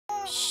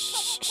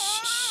Shh,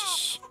 shh,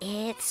 shh.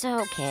 It's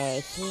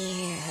okay.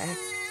 Here.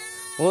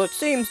 Well, it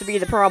seems to be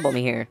the problem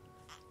here.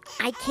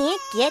 I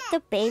can't get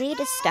the baby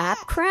to stop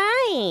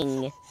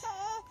crying.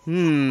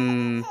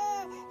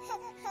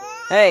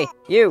 Hey,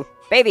 you,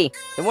 baby,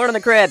 the one in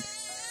the crib.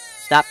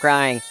 Stop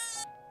crying.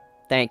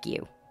 Thank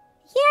you.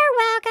 You're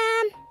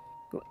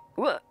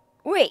welcome.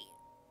 Wait,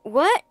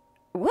 what?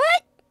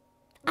 What?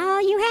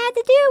 All you had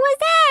to do was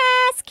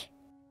ask.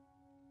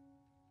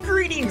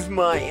 Greetings,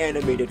 my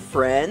animated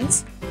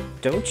friends!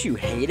 Don't you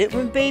hate it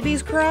when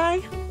babies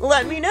cry?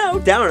 Let me know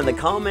down in the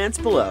comments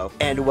below.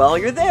 And while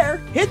you're there,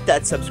 hit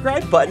that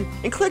subscribe button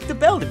and click the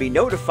bell to be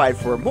notified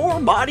for more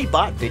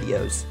ModiBot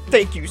videos.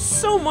 Thank you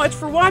so much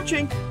for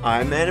watching.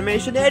 I'm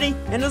Animation Eddie,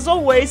 and as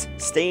always,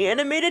 stay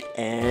animated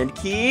and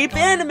keep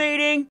animating!